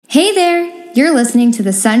Hey there! You're listening to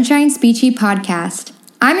the Sunshine Speechy podcast.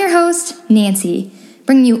 I'm your host, Nancy,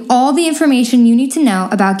 bringing you all the information you need to know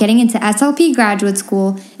about getting into SLP graduate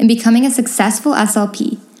school and becoming a successful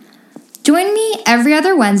SLP. Join me every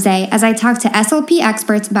other Wednesday as I talk to SLP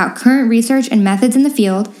experts about current research and methods in the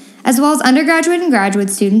field, as well as undergraduate and graduate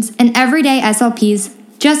students and everyday SLPs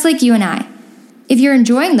just like you and I. If you're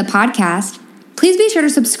enjoying the podcast, please be sure to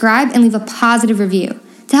subscribe and leave a positive review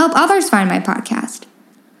to help others find my podcast.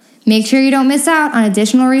 Make sure you don't miss out on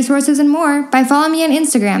additional resources and more by following me on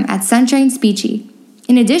Instagram at Sunshine Speechy.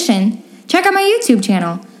 In addition, check out my YouTube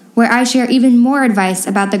channel, where I share even more advice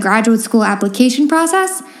about the graduate school application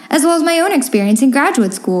process, as well as my own experience in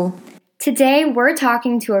graduate school. Today, we're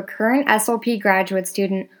talking to a current SLP graduate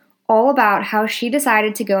student all about how she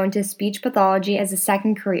decided to go into speech pathology as a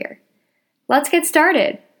second career. Let's get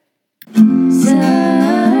started.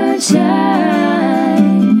 Sunshine,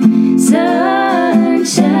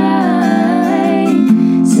 sunshine,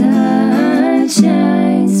 sunshine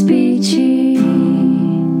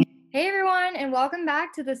speechy. Hey everyone, and welcome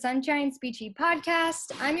back to the Sunshine Speechy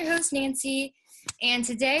podcast. I'm your host, Nancy, and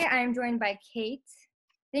today I am joined by Kate.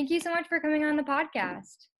 Thank you so much for coming on the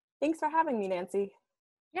podcast. Thanks for having me, Nancy.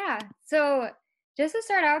 Yeah, so just to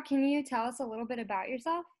start out, can you tell us a little bit about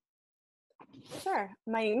yourself? Sure.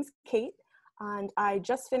 My name's Kate, and I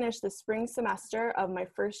just finished the spring semester of my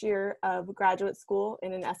first year of graduate school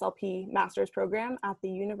in an SLP master's program at the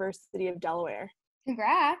University of Delaware.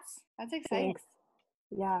 Congrats. That's exciting. Thanks.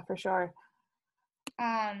 Yeah, for sure.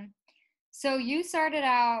 So you started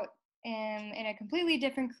out in a completely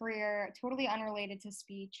different career, totally unrelated to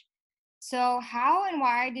speech. So how and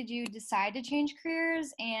why did you decide to change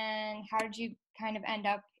careers, and how did you kind of end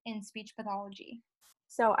up in speech pathology?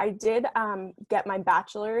 So I did get my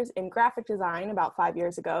bachelor's in graphic design about 5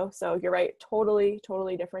 years ago. So you're right, totally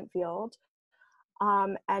different field.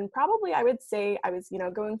 And probably I would say I was,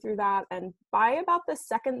 going through that. And by about the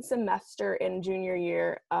second semester in junior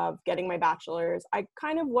year of getting my bachelor's, I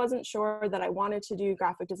kind of wasn't sure that I wanted to do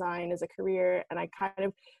graphic design as a career. And I kind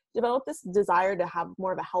of developed this desire to have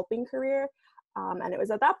more of a helping career. And it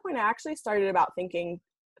was at that point I actually started thinking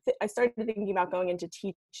about going into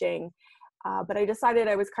teaching. But I decided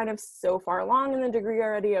I was kind of so far along in the degree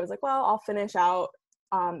already. I was like, well, I'll finish out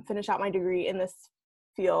my degree in this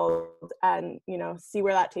field and, see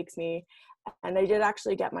where that takes me. And I did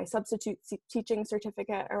actually get my substitute teaching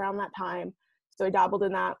certificate around that time. So I dabbled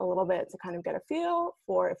in that a little bit to kind of get a feel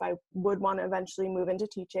for if I would want to eventually move into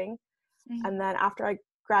teaching. Mm-hmm. And then after I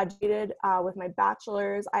graduated with my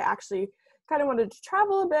bachelor's, I actually kind of wanted to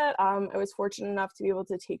travel a bit. I was fortunate enough to be able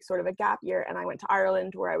to take sort of a gap year, and I went to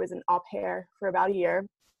Ireland where I was an au pair for about a year.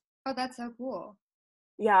 Oh, that's so cool.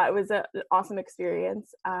 Yeah, it was an awesome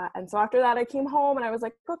experience. And so after that, I came home and I was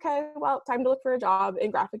like, okay, well, time to look for a job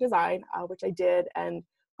in graphic design, which I did. And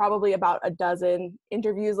probably about a dozen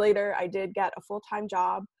interviews later, I did get a full-time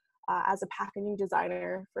job as a packaging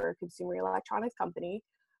designer for a consumer electronics company.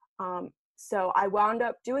 So I wound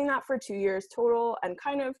up doing that for 2 years total, and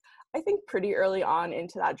kind of, I think pretty early on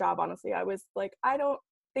into that job, honestly, I was like, I don't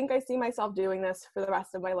think I see myself doing this for the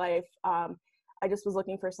rest of my life. I just was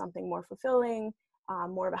looking for something more fulfilling,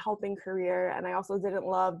 more of a helping career. And I also didn't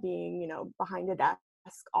love being, behind a desk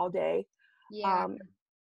all day. Yeah.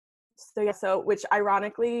 So which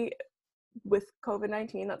ironically, with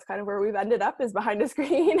COVID-19, that's kind of where we've ended up, is behind a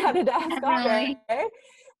screen at a desk all day.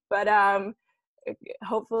 But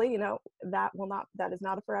hopefully, that is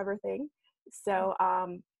not a forever thing. So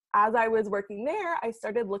as I was working there, I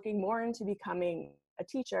started looking more into becoming a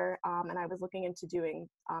teacher, and I was looking into doing,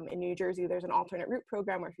 in New Jersey, there's an alternate route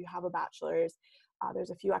program where if you have a bachelor's, there's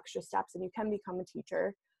a few extra steps and you can become a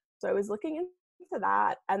teacher. So I was looking into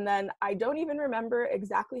that, and then I don't even remember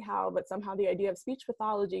exactly how, but somehow the idea of speech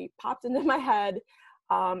pathology popped into my head,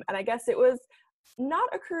 and I guess it was not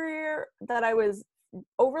a career that I was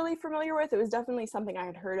overly familiar with. It was definitely something I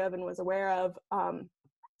had heard of and was aware of,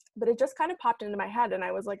 but it just kind of popped into my head, and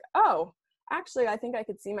I was like, oh, actually, I think I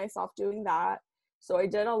could see myself doing that. So I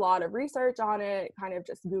did a lot of research on it, kind of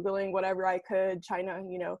just Googling whatever I could, trying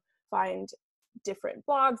to, find different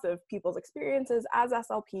blogs of people's experiences as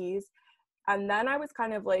SLPs. And then I was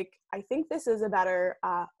kind of like, I think this is a better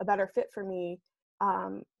fit for me.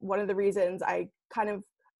 One of the reasons I kind of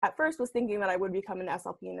at first was thinking that I would become an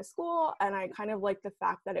SLP in a school, and I kind of liked the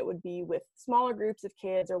fact that it would be with smaller groups of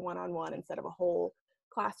kids or one-on-one instead of a whole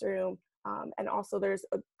classroom. And also there's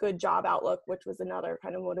a good job outlook, which was another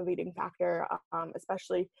kind of motivating factor,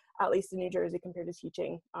 especially at least in New Jersey compared to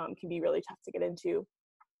teaching, can be really tough to get into.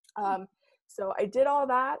 So I did all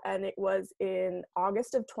that, and it was in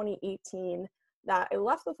August of 2018 that I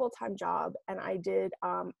left the full-time job and I did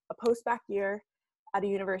a post-bac year at a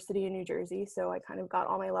university in New Jersey. So I kind of got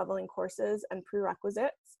all my leveling courses and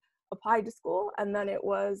prerequisites, applied to school, and then it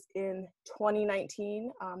was in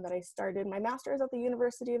 2019 that I started my master's at the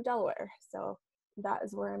University of Delaware. So that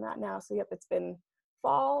is where I'm at now. So yep, it's been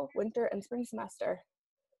fall, winter, and spring semester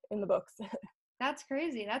in the books. That's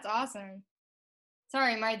crazy. That's awesome.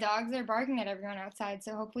 Sorry, my dogs are barking at everyone outside,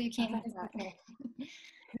 so hopefully you can't hear that. Okay.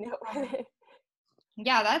 No.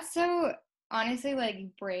 Yeah, that's so honestly like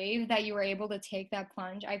brave that you were able to take that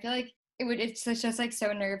plunge. I feel like it's just like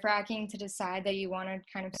so nerve-wracking to decide that you want to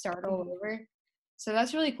kind of start all over. So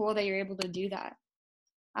that's really cool that you're able to do that.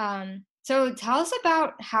 So tell us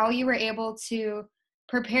about how you were able to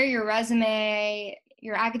prepare your resume,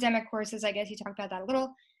 your academic courses, I guess you talked about that a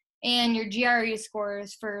little, and your GRE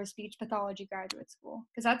scores for speech pathology graduate school,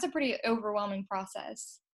 because that's a pretty overwhelming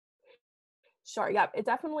process. Sure. Yeah, it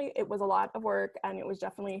was a lot of work and it was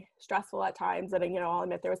definitely stressful at times. And, I'll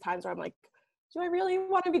admit there was times where I'm like, do I really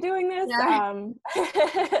want to be doing this? Yeah.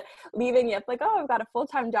 Leaving it like, oh, I've got a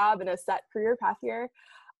full-time job and a set career path here.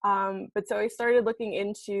 But so I started looking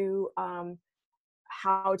into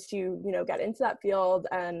how to, get into that field.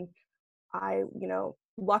 And I,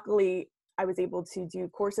 luckily I was able to do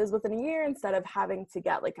courses within a year instead of having to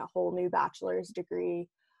get like a whole new bachelor's degree.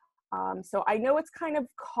 So I know it's kind of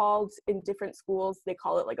called in different schools, they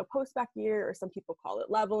call it like a post-bac year, or some people call it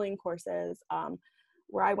leveling courses.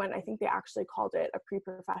 Where I went, I think they actually called it a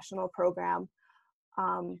pre-professional program,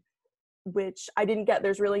 which I didn't get.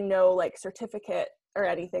 There's really no like certificate or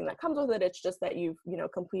anything that comes with it. It's just that you've,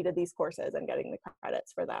 completed these courses and getting the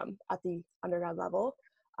credits for them at the undergrad level.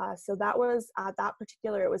 So that was at that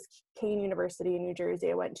particular, it was Kane University in New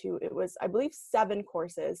Jersey I went to. It was, I believe, 7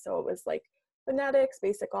 courses. So it was like phonetics,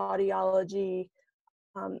 basic audiology,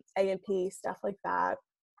 A&P, stuff like that.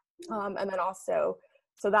 And then also,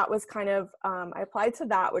 so that was kind of, I applied to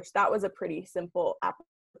that, which that was a pretty simple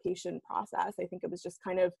application process. I think it was just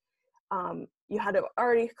kind of, you had to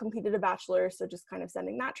already completed a bachelor's, so just kind of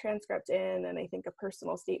sending that transcript in, and I think a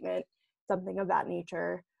personal statement, something of that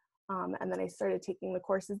nature. And then I started taking the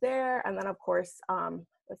courses there. And then of course,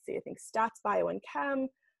 let's see, I think Stats, Bio, and Chem,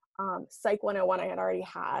 Psych 101 I had already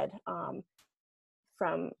had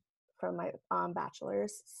from my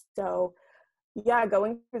bachelor's. So yeah,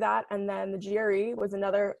 going through that. And then the GRE was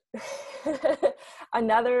another, I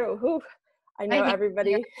know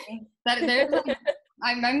everybody.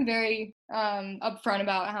 I'm very upfront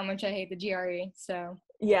about how much I hate the GRE. So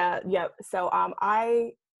Yeah. So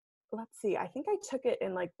let's see, I think I took it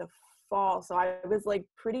in like the fall. So I was like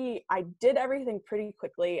I did everything pretty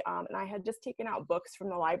quickly. And I had just taken out books from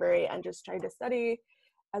the library and just tried to study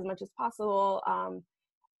as much as possible.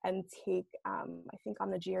 And take, I think on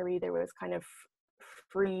the GRE, there was kind of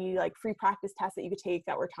free practice tests that you could take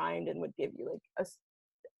that were timed and would give you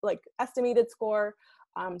like estimated score.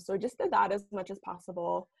 So I just did that as much as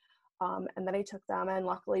possible. And then I took them and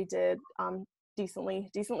luckily did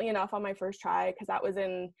decently enough on my first try, because that was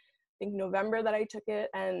in, I think, November that I took it,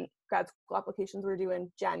 and grad school applications were due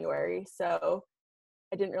in January. So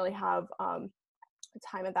I didn't really have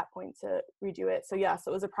time at that point to redo it. So yeah, so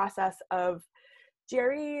it was a process of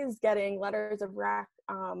GREs, getting letters of rec,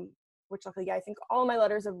 which luckily, I think all my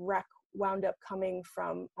letters of rec wound up coming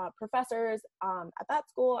from professors at that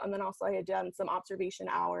school. And then also I had done some observation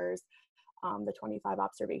hours, the 25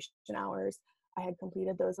 observation hours. I had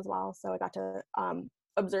completed those as well. So I got to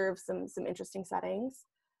observe some interesting settings.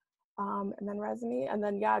 And then resume, and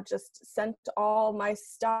then yeah, just sent all my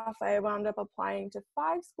stuff. I wound up applying to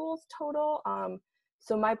 5 schools total.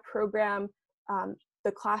 So my program,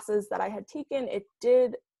 the classes that I had taken,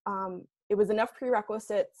 it was enough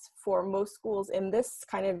prerequisites for most schools in this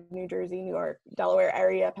kind of New Jersey, New York, Delaware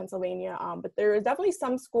area, Pennsylvania. But there was definitely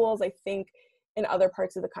some schools, I think, in other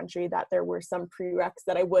parts of the country that there were some prereqs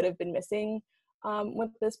that I would have been missing with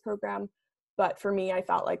this program. But for me, I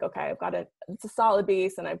felt like, okay, it's a solid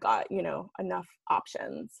base and I've got, enough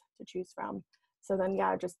options to choose from. So then,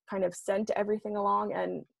 yeah, just kind of sent everything along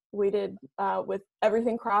and waited with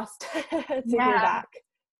everything crossed to hear back.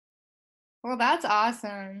 Well, that's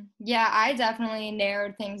awesome. Yeah, I definitely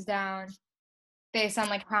narrowed things down based on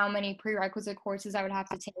like how many prerequisite courses I would have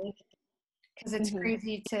to take, because it's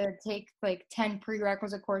crazy to take like 10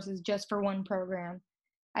 prerequisite courses just for one program.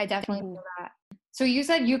 I definitely feel that. So you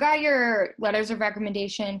said you got your letters of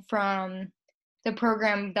recommendation from the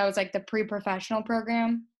program that was like the pre-professional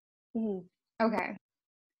program? Okay.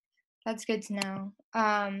 That's good to know.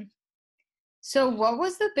 So what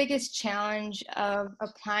was the biggest challenge of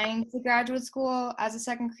applying to graduate school as a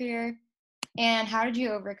second career, and how did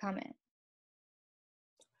you overcome it?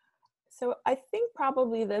 So I think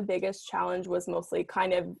probably the biggest challenge was mostly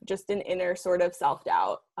kind of just an inner sort of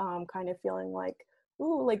self-doubt, kind of feeling like,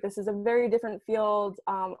 ooh, like this is a very different field.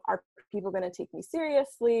 Are people going to take me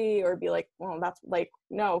seriously, or be like, well, that's like,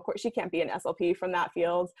 no, of course she can't be an SLP from that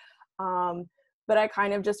field. But I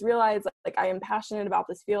kind of just realized like I am passionate about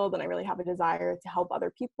this field and I really have a desire to help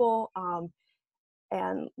other people.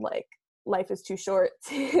 And like life is too short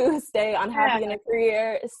to stay unhappy in a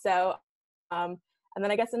career. So, and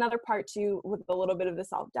then I guess another part too, with a little bit of the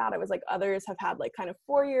self-doubt, I was like, others have had like kind of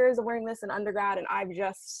 4 years of learning this in undergrad, and I've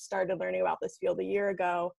just started learning about this field a year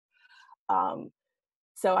ago.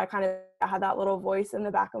 So I kind of had that little voice in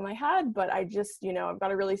the back of my head, but I just, I've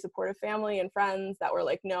got a really supportive family and friends that were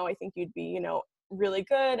like, no, I think you'd be, really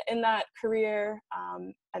good in that career.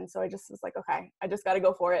 And so I just was like, okay, I just got to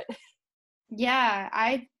go for it. Yeah,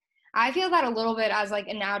 I feel that a little bit as like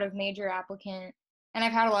an out of major applicant. And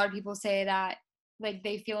I've had a lot of people say that like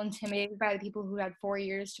they feel intimidated by the people who had 4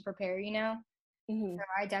 years to prepare, Mm-hmm. So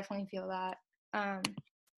I definitely feel that.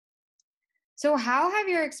 So how have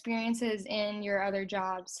your experiences in your other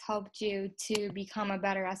jobs helped you to become a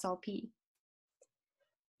better SLP?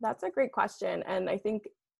 That's a great question. And I think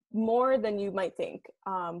more than you might think.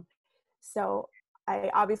 So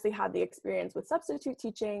I obviously had the experience with substitute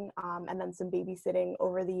teaching, and then some babysitting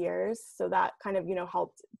over the years. So that kind of,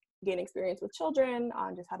 helped gain experience with children,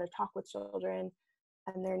 just how to talk with children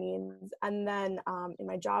and their needs. And then in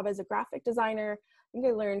my job as a graphic designer, I think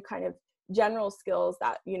I learned kind of general skills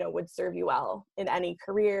that, would serve you well in any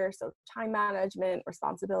career. So time management,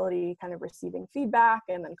 responsibility, kind of receiving feedback,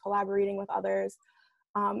 and then collaborating with others.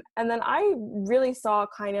 And then I really saw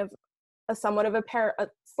kind of a somewhat of a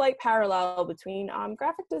slight parallel between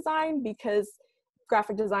graphic design, because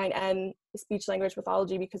graphic design and speech language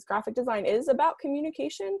pathology, because graphic design is about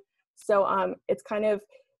communication. So it's kind of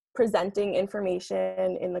presenting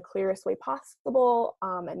information in the clearest way possible,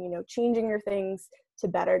 and changing your things to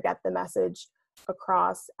better get the message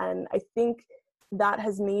across. And I think that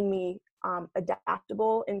has made me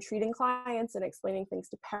adaptable in treating clients and explaining things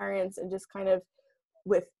to parents, and just kind of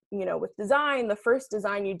with design, the first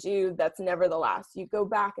design you do, that's never the last. You go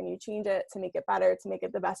back and you change it to make it better, to make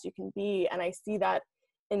it the best you can be. And I see that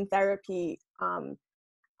in therapy,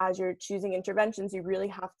 as you're choosing interventions, you really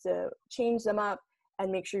have to change them up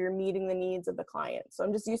and make sure you're meeting the needs of the client. So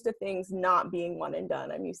I'm just used to things not being one and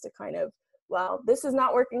done. I'm used to kind of, well, this is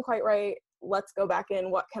not working quite right. Let's go back in.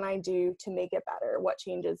 What can I do to make it better? What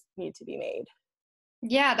changes need to be made?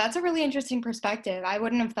 Yeah, that's a really interesting perspective. I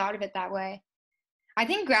wouldn't have thought of it that way. I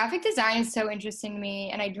think graphic design is so interesting to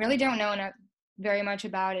me, and I really don't know very much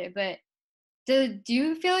about it, but do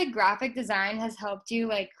you feel like graphic design has helped you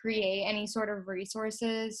like create any sort of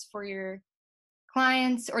resources for your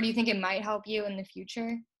clients, or do you think it might help you in the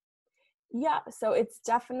future? Yeah, so it's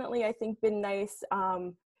definitely, I think, been nice,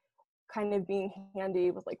 kind of being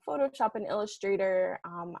handy with like Photoshop and Illustrator.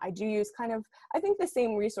 I do use kind of, I think, the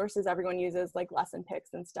same resources everyone uses, like lesson picks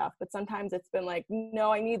and stuff, but sometimes it's been like,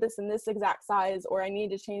 no, I need this in this exact size, or I need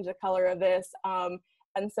to change the color of this.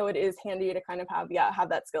 And so it is handy to kind of have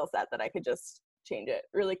that skill set that I could just change it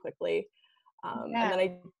really quickly. And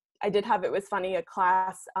then I did have, it was funny, a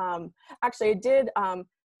class, actually I did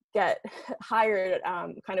get hired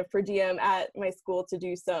kind of per diem at my school to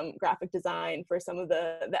do some graphic design for some of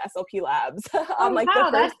the SLP labs. Oh, Like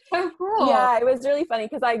wow, the first, that's so cool. yeah, it was really funny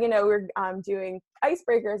because we're doing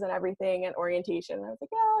icebreakers and everything and orientation. And I was like,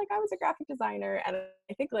 yeah, like I was a graphic designer. And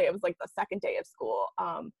I think like it was like the second day of school.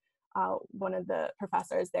 One of the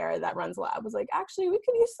professors there that runs the lab was like, actually, we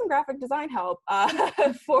could use some graphic design help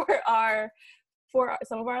for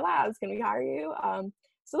some of our labs. Can we hire you?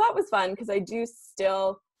 So that was fun because I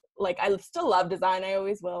still love design. I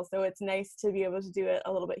always will. So it's nice to be able to do it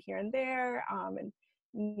a little bit here and there, and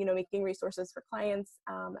making resources for clients.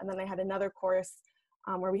 And then I had another course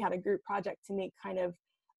where we had a group project to make kind of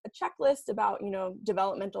a checklist about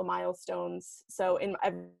developmental milestones. So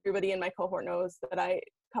everybody in my cohort knows that I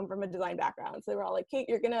come from a design background. So they were all like, Kate,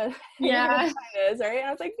 you're gonna design this, right? And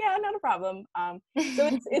I was like, yeah, not a problem.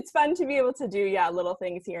 So it's fun to be able to do little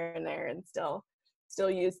things here and there and still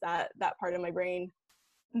use that part of my brain.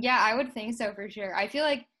 Yeah, I would think so for sure. I feel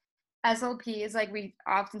like SLP is like we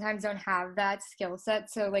oftentimes don't have that skill set.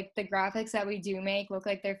 So like the graphics that we do make look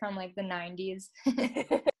like they're from like the 90s.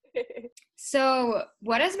 So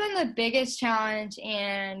what has been the biggest challenge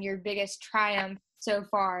and your biggest triumph so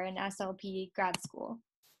far in SLP grad school?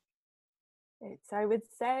 Right, so I would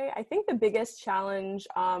say, I think the biggest challenge,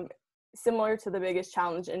 similar to the biggest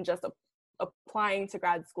challenge in just applying to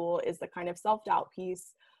grad school, is the kind of self-doubt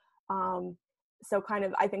piece. So kind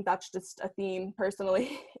of, I think that's just a theme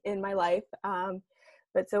personally in my life.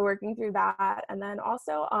 But so working through that, and then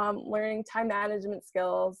also learning time management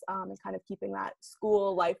skills and kind of keeping that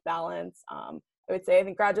school life balance. I would say I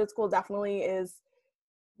think graduate school definitely is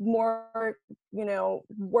more, you know,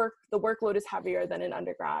 the workload is heavier than in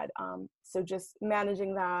undergrad. So just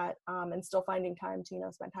managing that and still finding time to, you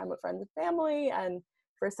know, spend time with friends and family and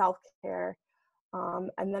for self-care.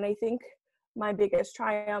 And then I think my biggest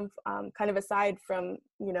triumph, kind of aside from,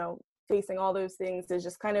 you know, facing all those things, is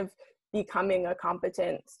just kind of becoming a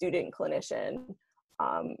competent student clinician.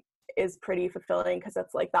 Is pretty fulfilling, because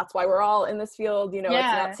that's why we're all in this field, you know. It's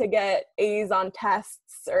not to get A's on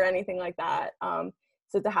tests or anything like that.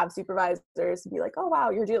 So to have supervisors be like, oh wow,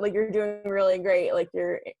 you're doing really great, like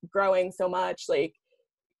you're growing so much, like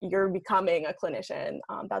you're becoming a clinician,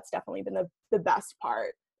 that's definitely been the best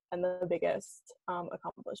part and the biggest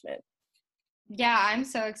accomplishment. Yeah, I'm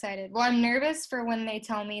so excited. Well, I'm nervous for when they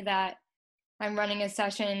tell me that I'm running a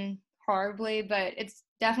session horribly, but it's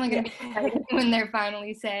definitely going to be exciting when they're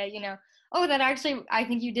finally say, you know, oh, that actually, I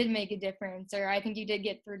think you did make a difference, or I think you did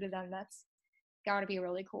get through to them. That's got to be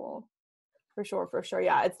really cool. For sure.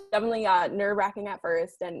 Yeah, it's definitely nerve-wracking at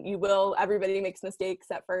first, and everybody makes mistakes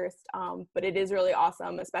at first, but it is really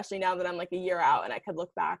awesome, especially now that I'm like a year out and I could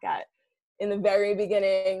look back at in the very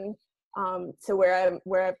beginning to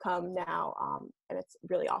where I've come now, and it's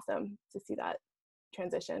really awesome to see that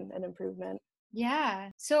transition and improvement.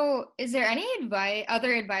 Yeah. So is there any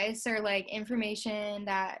other advice or like information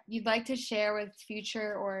that you'd like to share with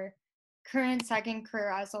future or current second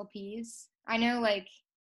career SLPs? I know like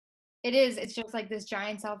it's just like this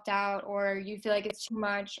giant self-doubt, or you feel like it's too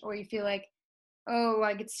much, or you feel like, oh,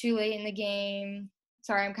 like it's too late in the game.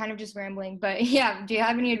 Sorry, I'm kind of just rambling, but yeah, do you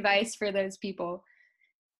have any advice for those people?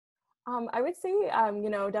 I would say, you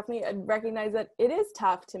know, definitely recognize that it is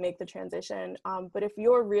tough to make the transition, but if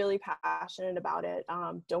you're really passionate about it,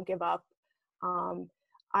 don't give up. You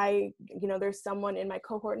know, there's someone in my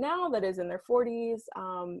cohort now that is in their 40s.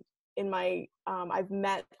 I've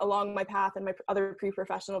met along my path in my other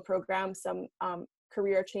pre-professional programs some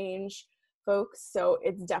career change folks, so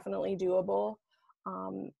it's definitely doable.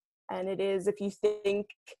 And it is, if you think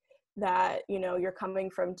that, you know, you're coming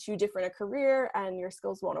from too different a career and your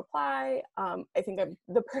skills won't apply, I think I'm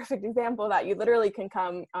the perfect example that you literally can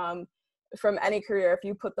come from any career if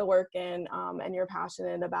you put the work in and you're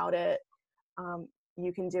passionate about it.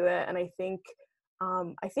 You can do it. And I think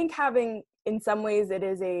having, in some ways, it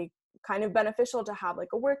is a kind of beneficial to have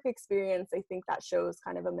like a work experience. I think that shows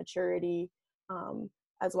kind of a maturity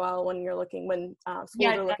as well when schools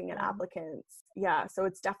are looking at applicants. Yeah, so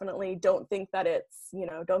it's definitely, don't think that it's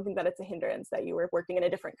a hindrance that you were working in a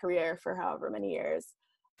different career for however many years.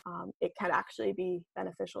 It can actually be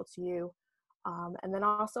beneficial to you. And then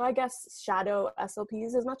also, I guess, shadow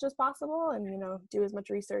SLPs as much as possible, and, you know, do as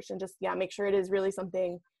much research, and just, make sure it is really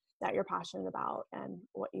something that you're passionate about and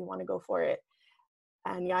what you want to go for it.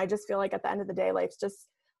 And I just feel like at the end of the day, life's too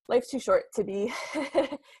short to be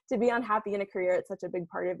to be unhappy in a career. It's such a big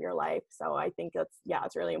part of your life. So I think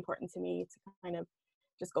it's really important to me to kind of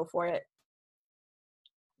just go for it.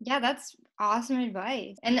 Yeah, that's awesome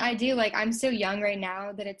advice. And I do, like, I'm so young right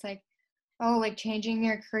now that it's like, oh, like changing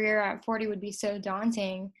your career at 40 would be so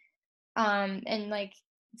daunting. And like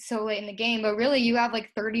so late in the game, but really you have like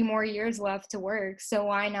 30 more years left to work. So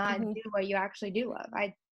why not do what you actually do love?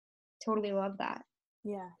 I totally love that.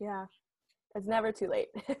 Yeah. It's never too late.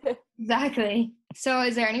 Exactly. So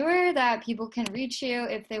is there anywhere that people can reach you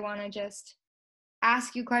if they want to just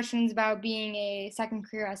ask you questions about being a second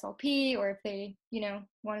career SLP, or if they, you know,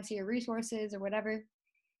 want to see your resources or whatever?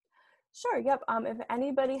 Sure. Yep. If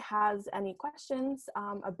anybody has any questions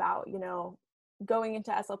about, you know, going into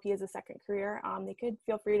SLP as a second career, they could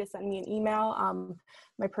feel free to send me an email.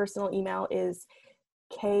 My personal email is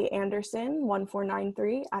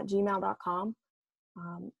kanderson1493@gmail.com.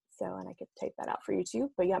 And I could type that out for you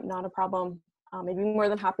too, but yep, not a problem. I'd be more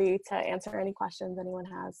than happy to answer any questions anyone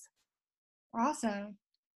has. Awesome.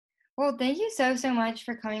 Well, thank you so much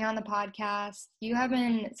for coming on the podcast. You have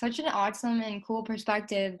been such an awesome and cool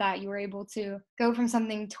perspective that you were able to go from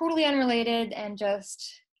something totally unrelated and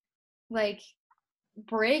just like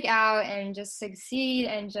break out and just succeed,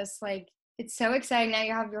 and just like, it's so exciting. Now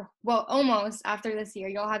you have almost after this year,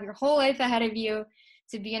 you'll have your whole life ahead of you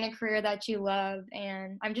to be in a career that you love.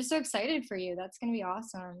 And I'm just so excited for you. That's going to be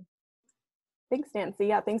awesome. Thanks, Nancy.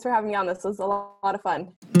 Yeah, thanks for having me on. This was a lot of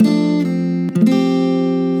fun.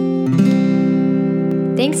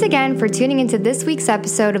 Thanks again for tuning into this week's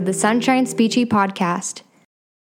episode of the Sunshine Speechy podcast.